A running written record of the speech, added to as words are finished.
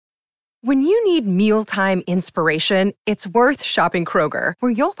When you need mealtime inspiration, it's worth shopping Kroger,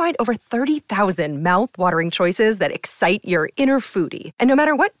 where you'll find over 30,000 mouth-watering choices that excite your inner foodie. And no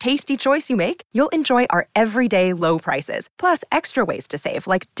matter what tasty choice you make, you'll enjoy our everyday low prices, plus extra ways to save,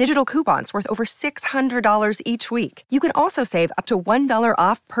 like digital coupons worth over $600 each week. You can also save up to $1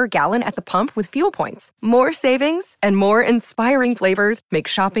 off per gallon at the pump with fuel points. More savings and more inspiring flavors make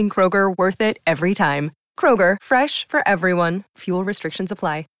shopping Kroger worth it every time. Kroger, fresh for everyone. Fuel restrictions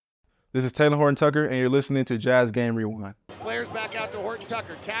apply. This is Taylor Horton Tucker, and you're listening to Jazz Game Rewind. Players back out to Horton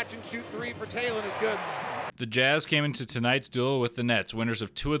Tucker. Catch and shoot three for Taylor is good. The Jazz came into tonight's duel with the Nets, winners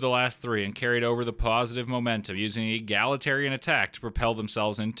of 2 of the last 3, and carried over the positive momentum, using an egalitarian attack to propel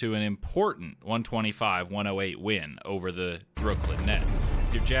themselves into an important 125-108 win over the Brooklyn Nets.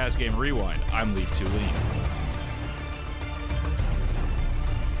 With your Jazz Game Rewind, I'm Leif Thulin.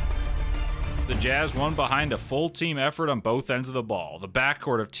 The Jazz won behind a full-team effort on both ends of the ball. The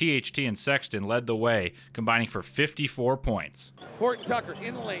backcourt of THT and Sexton led the way, combining for 54 points. Horton Tucker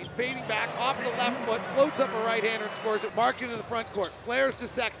in the lane, fading back off the left foot, floats up a right-hander and scores it. Mark into the front court, flares to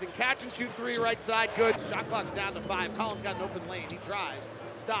Sexton, catch and shoot three right side, good. Shot clock's down to 5. Collins got an open lane, he drives,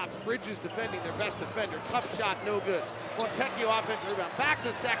 stops. Bridges defending, their best defender. Tough shot, no good. Fontecchio offensive rebound, back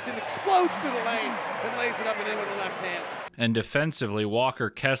to Sexton, explodes through the lane, and lays it up and in with the left hand. And defensively, Walker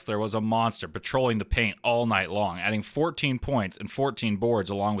Kessler was a monster, patrolling the paint all night long, adding 14 points and 14 boards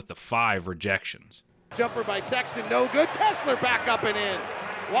along with the 5 rejections. Jumper by Sexton, no good. Kessler back up and in.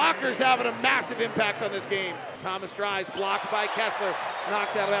 Walker's having a massive impact on this game. Thomas drives, blocked by Kessler,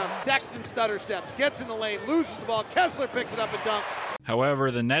 knocked out of bounds. Sexton stutter steps, gets in the lane, loses the ball. Kessler picks it up and dunks.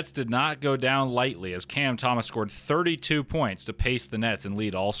 However, the Nets did not go down lightly as Cam Thomas scored 32 points to pace the Nets and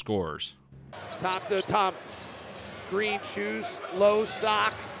lead all scorers. Top to Thomas. Green shoes, low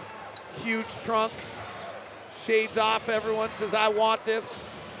socks, huge trunk. Shades off, everyone says, I want this.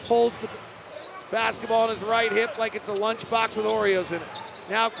 Holds the basketball on his right hip like it's a lunchbox with Oreos in it.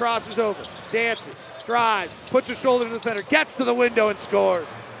 Now crosses over, dances, drives, puts a shoulder to the defender, gets to the window and scores.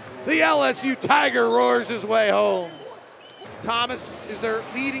 The LSU Tiger roars his way home. Thomas is their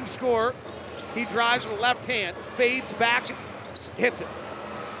leading scorer. He drives with the left hand, fades back, hits it.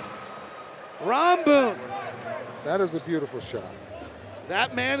 Ron Boone. That is a beautiful shot.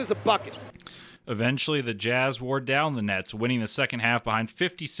 That man is a bucket. Eventually, the Jazz wore down the Nets, winning the second half behind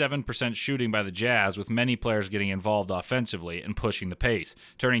 57% shooting by the Jazz, with many players getting involved offensively and pushing the pace,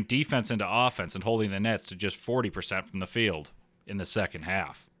 turning defense into offense and holding the Nets to just 40% from the field in the second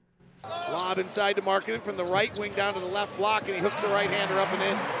half. Lob inside to Markkanen from the right wing down to the left block, and he hooks the right-hander up and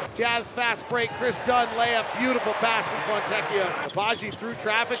in. Jazz fast break, Chris Dunn layup, beautiful pass from Fontecchio. Agbaji through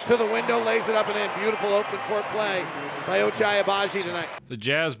traffic to the window, lays it up and in. Beautiful open court play by Ochai Agbaji tonight. The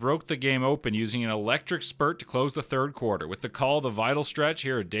Jazz broke the game open using an electric spurt to close the third quarter. With the call of the vital stretch,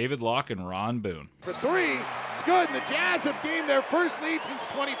 here are David Locke and Ron Boone. For 3, it's good, and the Jazz have gained their first lead since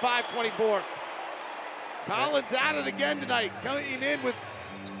 25-24. Collins at it again tonight, coming in with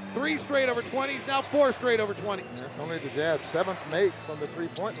 3 straight over 20s, now 4 straight over 20. That's only the Jazz 7th make from the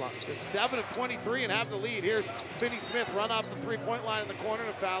three-point line. Just 7 of 23 and have the lead. Here's Finney Smith run off the three-point line in the corner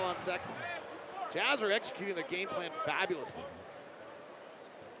and a foul on Sexton. Jazz are executing their game plan fabulously.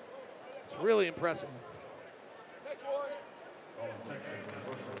 It's really impressive.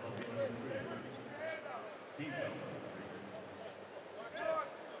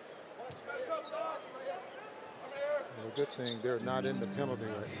 A good thing they're not in the penalty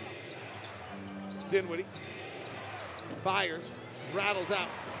right now. Dinwiddie fires, rattles out.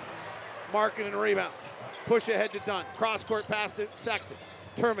 Markkanen rebound. Push ahead to Dunn. Cross-court pass to Sexton.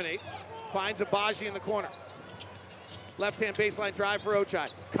 Terminates. Finds Agbaji in the corner. Left-hand baseline drive for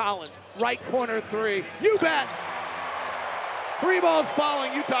Ochai. Collins, right corner 3. You bet! 3 balls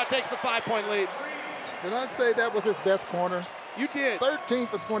falling. Utah takes the 5-point lead. Did I say that was his best corner? You did. 13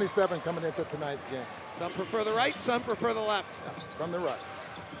 for 27 coming into tonight's game. Some prefer the right, some prefer the left. From the right.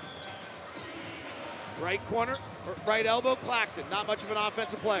 Right corner, right elbow, Claxton. Not much of an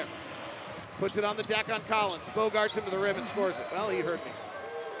offensive player. Puts it on the deck on Collins. Bogarts him to the rim and scores it. Well, he heard me.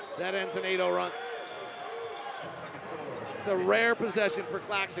 That ends an 8-0 run. It's a rare possession for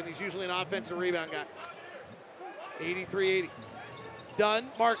Claxton. He's usually an offensive rebound guy. 83-80. Dunn,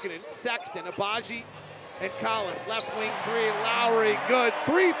 Markkanen, Sexton, Agbaji, and Collins. Left wing 3, Lowry, good.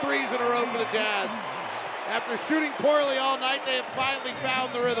 3 threes in a row for the Jazz. After shooting poorly all night, they have finally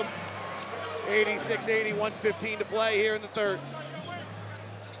found the rhythm. 86-80, 1:15 to play here in the third.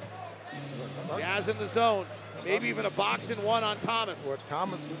 Jazz in the zone. Maybe even a box and one on Thomas. Well,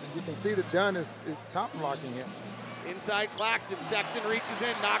 Thomas, you can see that Dunn is top blocking him. Inside Claxton. Sexton reaches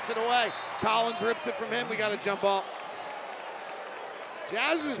in, knocks it away. Collins rips it from him. We got a jump ball.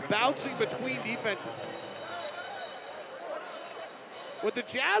 Jazz are just bouncing between defenses. What the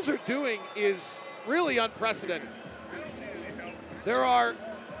Jazz are doing is really unprecedented.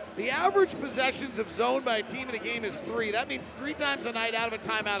 The average possessions of zone by a team in a game is 3. That means 3 times a night out of a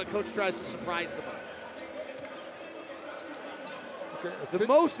timeout, a coach tries to surprise somebody. Okay, The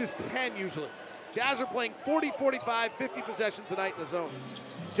most is 10 usually. Jazz are playing 40, 45, 50 possessions a night in the zone.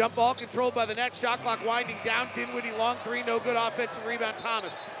 Jump ball controlled by the Nets. Shot clock winding down. Dinwiddie long 3, no good. Offensive rebound.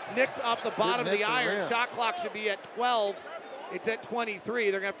 Thomas nicked off the bottom of the iron. Shot clock should be at 12. It's at 23.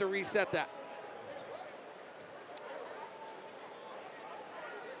 They're going to have to reset that.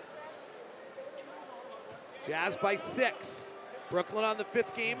 Jazz by 6. Brooklyn on the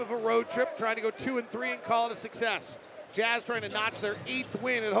 5th game of a road trip, trying to go 2-3 and call it a success. Jazz trying to notch their 8th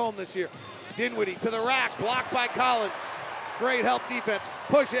win at home this year. Dinwiddie to the rack, blocked by Collins. Great help defense.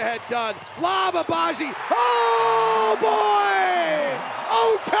 Push ahead done. Lob Agbaji. Oh boy!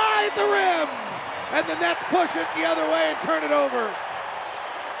 Ochai at the rim! And the Nets push it the other way and turn it over.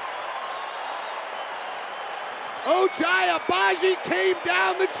 Ochai Agbaji came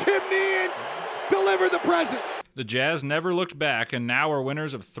down the chimney and delivered the present. The Jazz never looked back and now are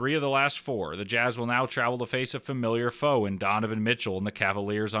winners of 3 of the last 4. The Jazz will now travel to face a familiar foe in Donovan Mitchell and the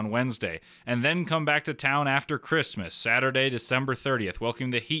Cavaliers on Wednesday, and then come back to town after Christmas, Saturday, December 30th,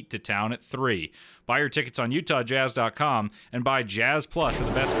 welcoming the Heat to town at 3. Buy your tickets on UtahJazz.com and buy Jazz Plus for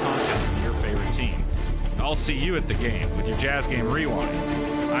the best content from your favorite team. I'll see you at the game with your Jazz Game Rewind.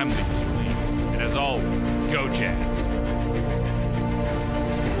 I'm Lucas Lee, and as always, go Jazz.